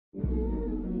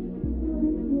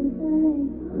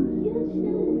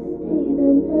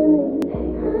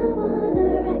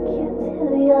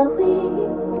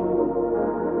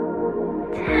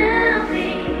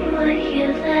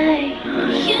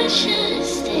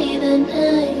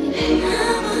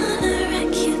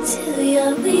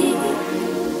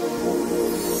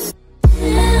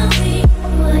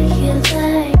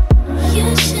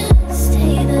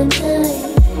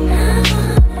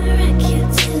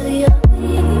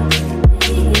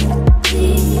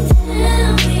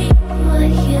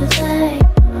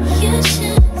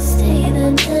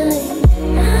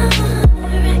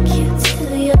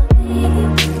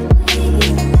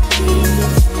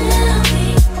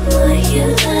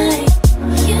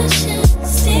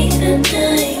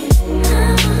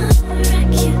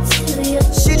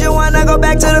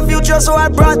So I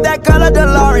brought that color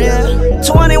DeLorean.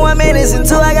 21 minutes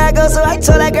until I gotta go, so I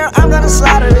told that girl I'm gonna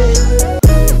slaughter it.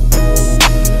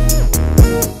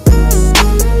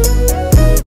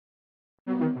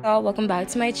 Y'all, welcome back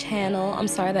to my channel. I'm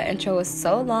sorry that intro was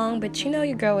so long, but you know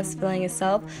your girl was feeling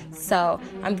itself. So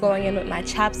I'm going in with my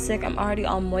chapstick. I'm already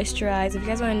all moisturized. If you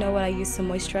guys want to know what I use to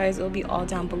moisturize, it will be all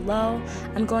down below.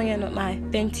 I'm going in with my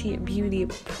Fenty Beauty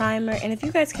primer, and if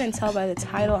you guys couldn't tell by the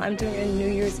title, I'm doing a New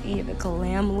Year's Eve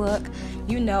glam look.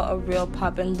 You know, a real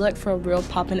poppin' look for a real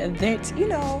poppin' event. You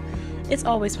know, it's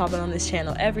always popping on this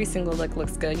channel. Every single look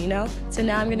looks good, you know? So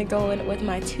now I'm going to go in with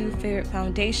my two favorite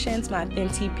foundations, my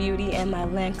Fenty Beauty and my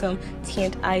Lancome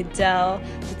Tint Idel.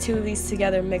 The two of these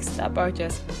together mixed up are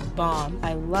just bomb.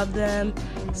 I love them.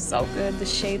 So good. The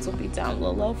shades will be down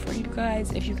below for you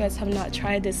guys. If you guys have not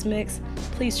tried this mix,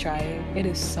 please try it. It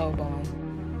is so bomb.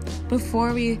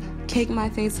 Before we cake my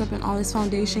face up in all this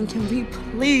foundation, can we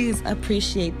please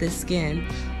appreciate this skin?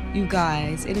 You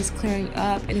guys, it is clearing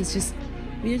up. It is just...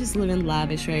 we're just living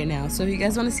lavish right now. So if you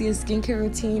guys want to see a skincare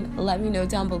routine, let me know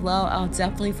down below. I'll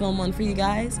definitely film one for you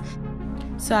guys.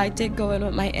 So I did go in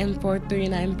with my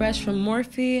M439 brush from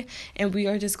Morphe, and we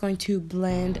are just going to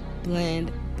blend,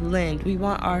 blend, blend. We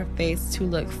want our face to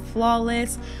look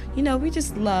flawless. You know, we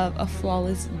just love a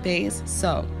flawless base,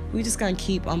 so we just gonna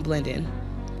keep on blending.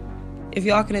 If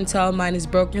y'all couldn't tell, mine is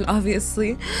broken,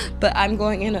 obviously, but I'm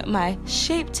going in with my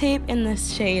Shape Tape in the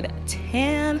shade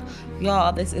Tan.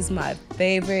 Y'all, this is my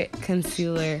favorite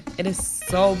concealer. It is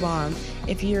so bomb.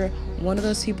 If you're one of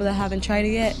those people that haven't tried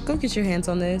it yet, go get your hands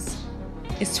on this.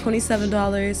 It's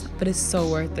 $27, but it's so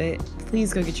worth it.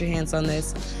 Please go get your hands on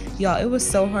this. Y'all, it was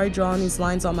so hard drawing these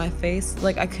lines on my face.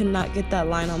 Like, I could not get that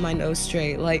line on my nose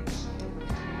straight. Like,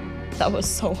 that was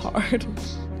so hard.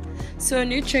 So a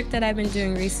new trick that I've been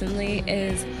doing recently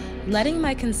is letting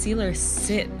my concealer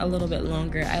sit a little bit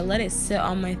longer. I let it sit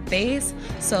on my face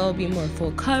so it'll be more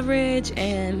full coverage,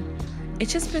 and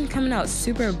it's just been coming out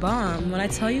super bomb. When I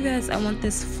tell you guys I want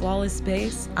this flawless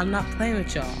base, I'm not playing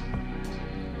with y'all.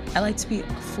 I like to be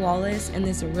flawless, and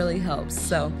this really helps.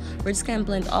 So we're just gonna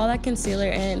blend all that concealer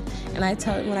in, and when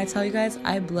I tell you guys,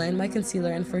 I blend my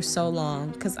concealer in for so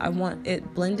long because I want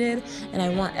it blended and I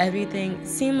want everything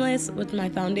seamless with my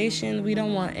foundation. We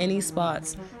don't want any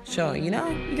spots showing, you know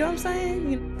what I'm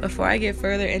saying? Before I get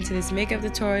further into this makeup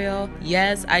tutorial,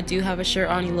 yes, I do have a shirt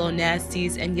on, you little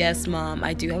nasties, and yes, mom,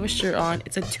 I do have a shirt on.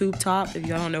 It's a tube top. If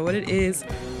y'all don't know what it is,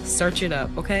 search it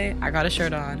up, okay? I got a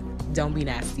shirt on. Don't be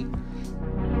nasty.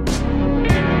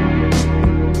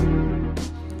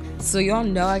 So y'all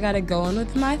know I gotta go in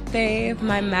with my fave,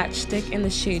 my matchstick in the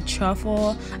shade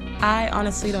Truffle. I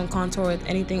honestly don't contour with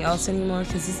anything else anymore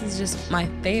because this is just my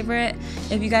favorite.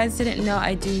 If you guys didn't know,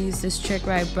 I do use this trick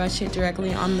where I brush it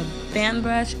directly on the fan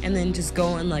brush and then just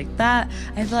go in like that.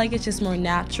 I feel like it's just more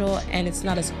natural and it's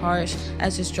not as harsh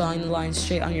as just drawing the line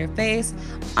straight on your face.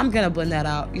 I'm gonna blend that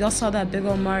out. Y'all saw that big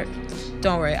old mark?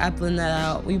 Don't worry, I blend that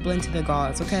out. We blend to the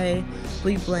gods, okay?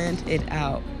 We blend it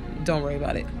out. Don't worry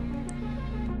about it.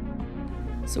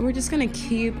 So we're just gonna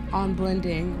keep on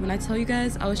blending. When I tell you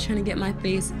guys, I was trying to get my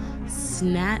face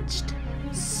snatched,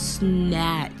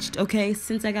 okay?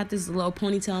 Since I got this low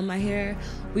ponytail in my hair,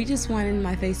 we just wanted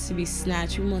my face to be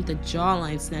snatched. We want the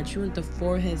jawline snatched, we want the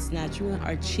forehead snatched, we want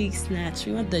our cheeks snatched,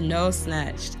 we want the nose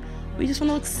snatched. We just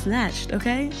want to look snatched,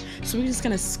 okay? So we're just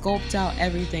gonna sculpt out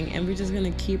everything, and we're just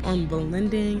gonna keep on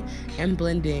blending and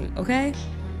blending, okay?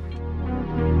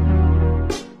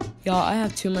 Y'all, I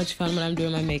have too much fun when I'm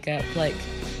doing my makeup. Like,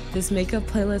 this makeup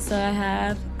playlist that I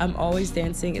have, I'm always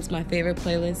dancing. It's my favorite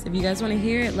playlist. If you guys want to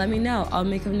hear it, let me know. I'll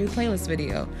make a new playlist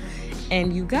video.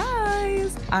 And you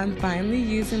guys, I'm finally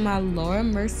using my Laura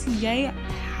Mercier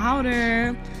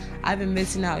powder. I've been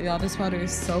missing out, y'all. This powder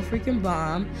is so freaking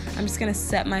bomb. I'm just gonna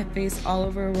set my face all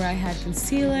over where I had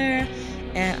concealer,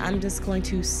 and I'm just going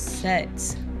to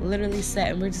set literally set,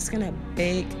 and we're just gonna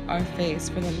bake our face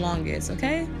for the longest,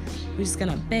 okay? We're just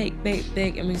gonna bake,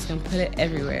 and we're just gonna put it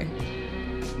everywhere.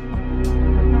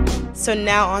 So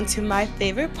now on to my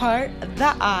favorite part,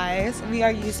 the eyes. We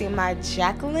are using my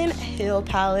Jaclyn Hill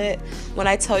palette. When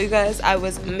I tell you guys I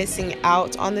was missing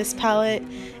out on this palette,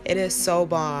 it is so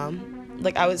bomb.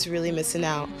 Like, I was really missing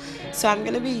out. So I'm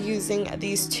going to be using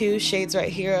these two shades right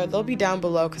here. They'll be down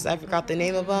below because I forgot the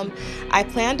name of them. I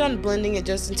planned on blending it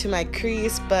just into my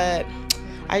crease, but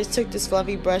I just took this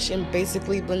fluffy brush and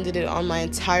basically blended it on my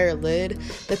entire lid.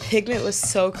 The pigment was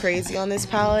so crazy on this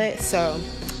palette, so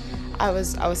I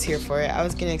was here for it. I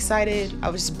was getting excited. I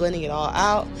was just blending it all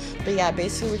out. But yeah,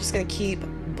 basically we're just going to keep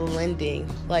blending.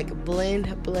 Like, blend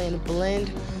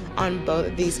on both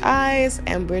of these eyes,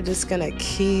 and we're just gonna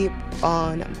keep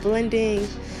on blending.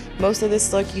 Most of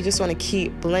this look, you just want to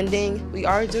keep blending. We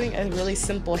are doing a really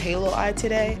simple halo eye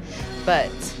today, but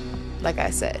like I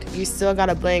said, you still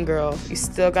gotta blend, girl. You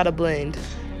still gotta blend.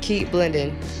 Keep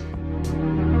blending.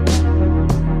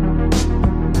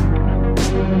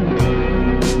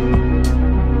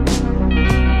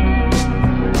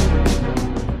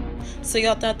 So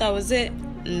y'all thought that was it?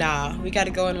 Nah, we gotta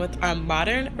go in with our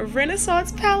modern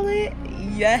Renaissance palette.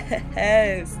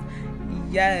 Yes,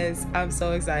 I'm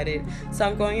so excited. So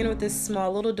I'm going in with this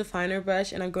small little definer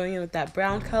brush, and I'm going in with that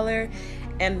brown color.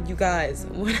 And you guys,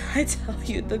 when I tell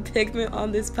you the pigment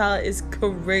on this palette is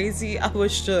crazy, I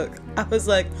was shook. I was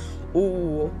like,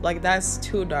 ooh, like that's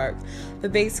too dark.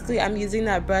 But basically I'm using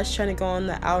that brush trying to go on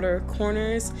the outer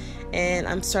corners, and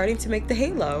I'm starting to make the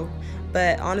halo.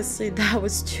 But honestly, that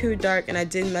was too dark and I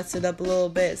did mess it up a little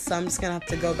bit, so I'm just gonna have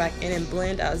to go back in and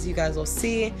blend, as you guys will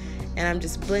see. And I'm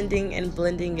just blending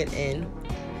it in.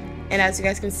 And as you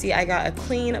guys can see, I got a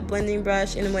clean blending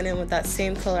brush and went in with that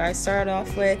same color I started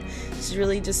off with. Just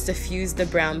really just diffuse the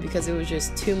brown because it was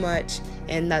just too much,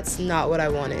 and that's not what I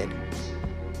wanted.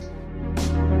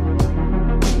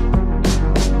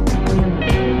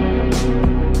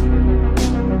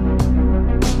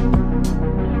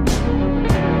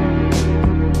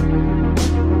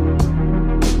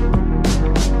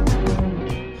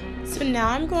 Now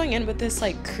I'm going in with this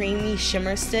like creamy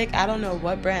shimmer stick. I don't know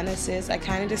what brand this is. I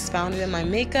kind of just found it in my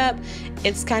makeup.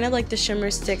 It's kind of like the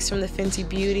shimmer sticks from the Fenty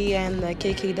Beauty and the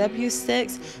KKW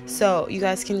sticks. So you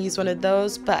guys can use one of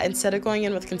those. But instead of going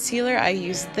in with concealer, I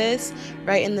used this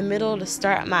right in the middle to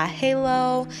start my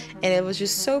halo. And it was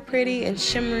just so pretty and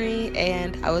shimmery,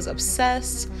 and I was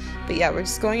obsessed. But yeah, we're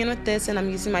just going in with this, and I'm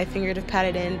using my finger to pat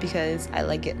it in because I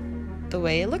like it the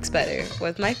way it looks better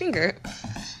with my finger.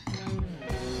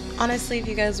 Honestly, if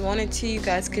you guys wanted to, you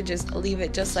guys could just leave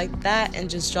it just like that and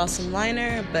just draw some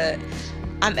liner, but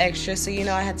I'm extra, so you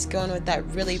know I had to go in with that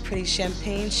really pretty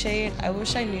champagne shade. I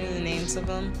wish I knew the names of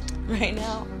them right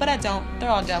now, but I don't. They're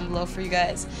all down below for you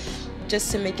guys,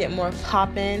 just to make it more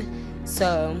poppin'.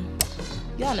 So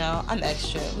y'all know I'm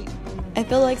extra. I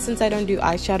feel like since I don't do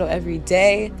eyeshadow every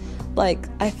day, like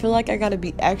I feel like I gotta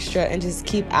be extra and just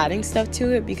keep adding stuff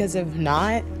to it, because if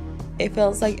not, it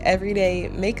feels like everyday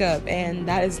makeup, and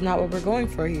that is not what we're going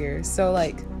for here. So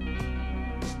like,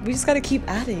 we just gotta keep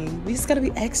adding. We just gotta be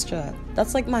extra.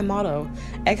 That's like my motto.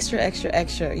 Extra, extra,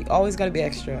 extra. You always gotta be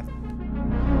extra.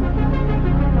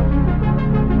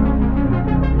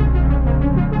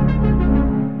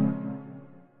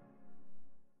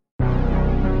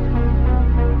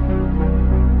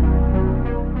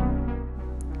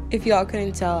 If y'all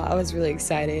couldn't tell, I was really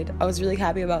excited. I was really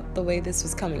happy about the way this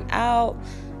was coming out.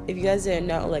 If you guys didn't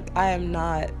know, like, I am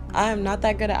not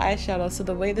that good at eyeshadow, so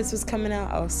the way this was coming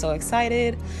out, I was so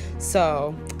excited.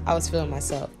 So I was feeling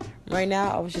myself. Right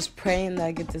now, I was just praying that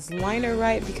I get this liner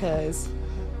right, because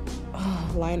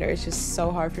liner is just so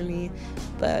hard for me.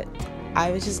 But I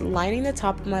was just lining the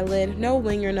top of my lid, no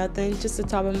wing or nothing, just the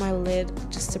top of my lid,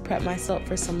 just to prep myself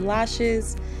for some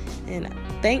lashes. And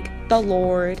thank the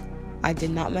Lord I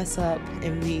did not mess up,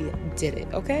 and we did it,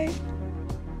 okay?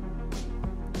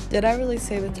 Did I really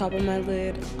say the top of my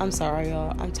lid? I'm sorry,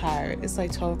 y'all. I'm tired. It's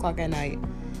like 12 o'clock at night.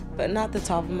 But not the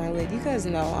top of my lid. You guys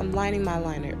know I'm lining my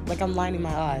liner. Like, I'm lining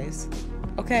my eyes.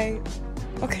 Okay?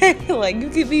 Okay? Like, you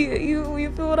can be...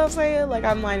 You feel what I'm saying? Like,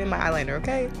 I'm lining my eyeliner,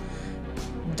 okay?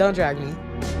 Don't drag me.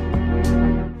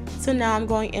 So now I'm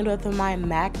going in with my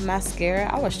MAC mascara.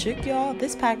 I was shook, y'all.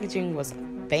 This packaging was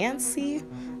fancy.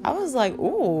 I was like,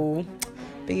 ooh.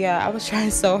 But yeah, I was trying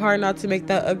so hard not to make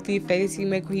that ugly face you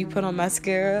make when you put on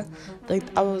mascara. Like,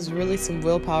 I was really some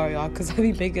willpower, y'all, because I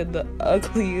be making the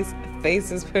ugliest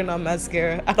faces putting on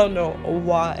mascara. I don't know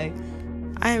why.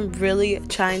 I am really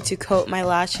trying to coat my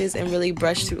lashes and really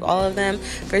brush through all of them.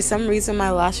 For some reason,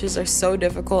 my lashes are so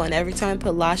difficult, and every time I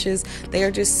put lashes, they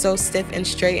are just so stiff and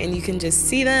straight and you can just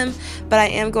see them. But I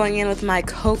am going in with my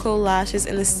Cocoa lashes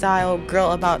in the style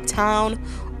Girl About Town.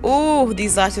 Ooh,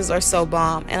 these lashes are so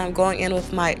bomb. And I'm going in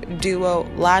with my Duo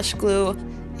lash glue.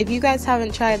 If you guys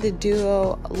haven't tried the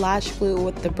Duo lash glue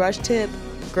with the brush tip,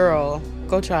 girl,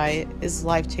 go try it. It's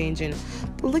life-changing.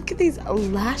 But look at these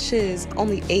lashes.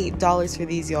 Only $8 for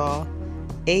these, y'all.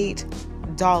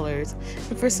 $8.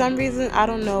 And for some reason, I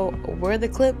don't know where the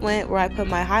clip went where I put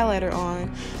my highlighter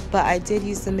on, but I did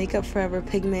use the Makeup Forever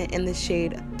pigment in the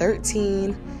shade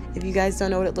 13. If you guys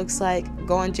don't know what it looks like,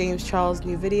 go on James Charles'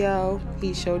 new video.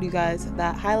 He showed you guys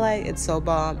that highlight. It's so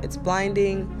bomb. It's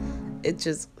blinding. It's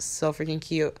just so freaking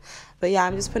cute. But yeah,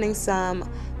 I'm just putting some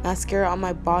mascara on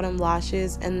my bottom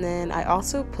lashes, and then I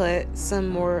also put some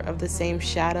more of the same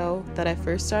shadow that I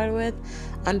first started with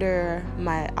under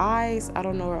my eyes. I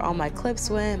don't know where all my clips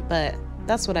went, but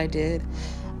that's what I did.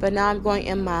 But now I'm going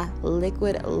in my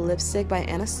liquid lipstick by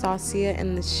Anastasia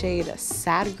in the shade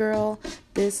Sad Girl.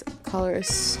 This color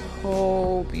is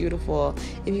so beautiful.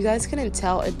 If you guys couldn't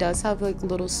tell, it does have like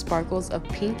little sparkles of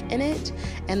pink in it,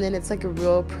 and then it's like a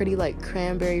real pretty like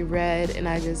cranberry red, and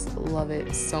I just love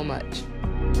it so much.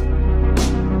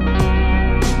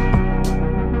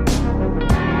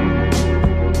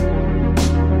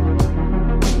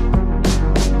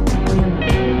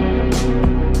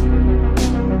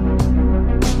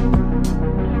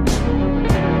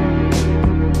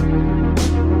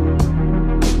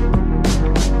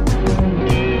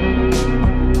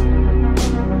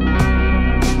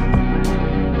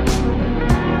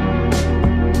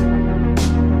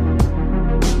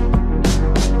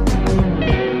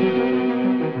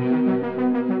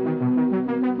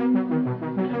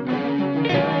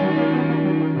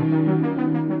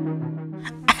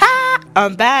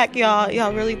 I'm back, y'all.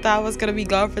 Y'all really thought I was gonna be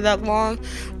gone for that long?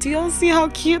 Do y'all see how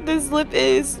cute this lip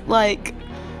is? Like,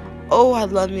 oh, I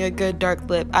love me a good dark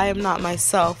lip. I am not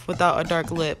myself without a dark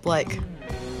lip. Like,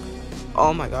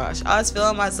 oh my gosh, I was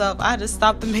feeling myself. I just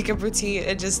stopped the makeup routine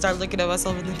and just started looking at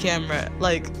myself in the camera.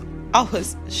 Like, I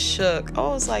was shook. I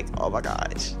was like, oh my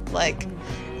gosh. Like,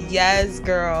 yes,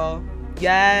 girl.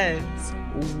 Yes.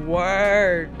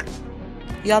 Work.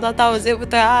 Y'all thought that was it with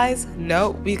the eyes?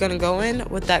 Nope. We're gonna go in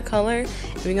with that color,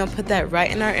 and we're gonna put that right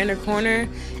in our inner corner.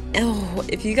 Oh,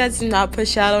 if you guys do not put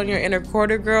shadow in your inner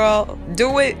corner, girl,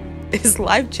 do it. It's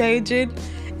life-changing.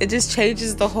 It just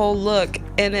changes the whole look.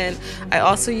 And then I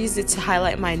also used it to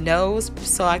highlight my nose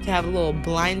so I can have a little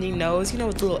blinding nose, you know,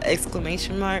 with the little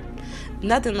exclamation mark.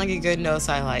 Nothing like a good nose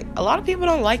highlight. A lot of people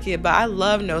don't like it, but I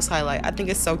love nose highlight. I think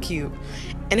it's so cute.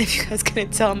 And if you guys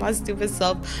couldn't tell, my stupid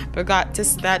self forgot to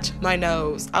snatch my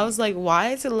nose. I was like, why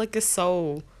is it looking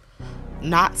so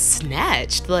not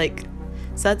snatched? Like,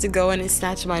 so I had to go in and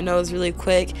snatch my nose really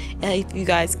quick. And if you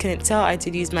guys couldn't tell, I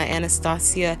did use my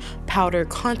Anastasia powder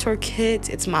contour kit.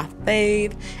 It's my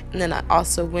fave. And then I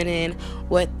also went in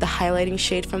with the highlighting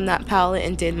shade from that palette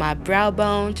and did my brow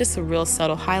bone, just a real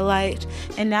subtle highlight.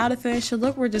 And now to finish the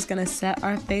look, we're just gonna set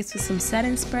our face with some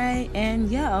setting spray. And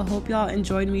yeah, I hope y'all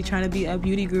enjoyed me trying to be a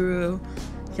beauty guru.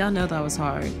 Y'all know that was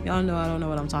hard. Y'all know I don't know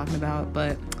what I'm talking about,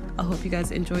 but I hope you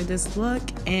guys enjoyed this look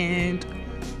and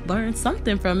learned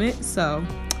something from it. So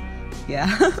yeah.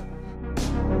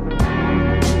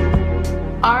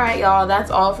 Alright, y'all, that's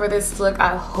all for this look.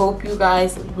 I hope you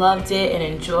guys loved it and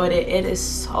enjoyed it. It is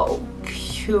so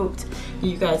cute.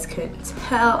 You guys couldn't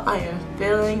tell, I am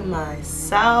feeling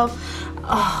myself.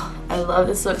 Oh, I love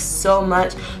this look so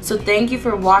much. So thank you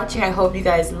for watching. I hope you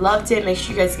guys loved it. Make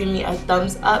sure you guys give me a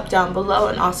thumbs up down below,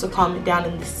 and also comment down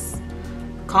in this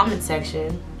comment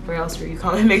section. Where else were you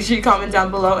comment? Make sure you comment down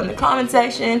below in the comment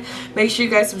section. Make sure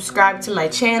you guys subscribe to my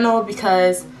channel,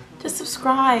 because just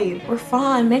subscribe. We're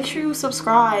fun. Make sure you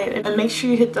subscribe, and make sure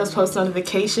you hit those post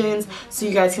notifications so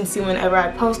you guys can see whenever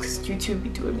I post, because YouTube be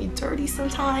doing me dirty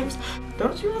sometimes.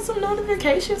 Don't you want some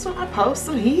notifications when I post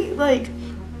some heat? Like,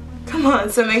 come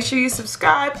on. So make sure you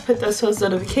subscribe, hit those post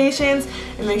notifications,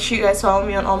 and make sure you guys follow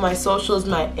me on all my socials.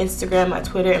 My Instagram, my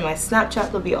Twitter, and my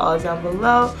Snapchat will be all down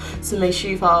below. So make sure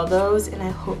you follow those, and I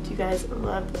hope you guys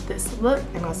loved this look,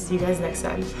 and I'll see you guys next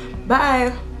time.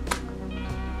 Bye!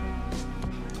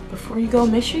 Before you go,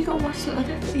 make sure you go watch some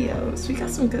other videos. We got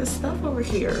some good stuff over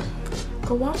here.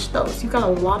 Go watch those. You got a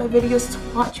lot of videos to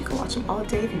watch. You can watch them all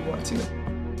day if you want to.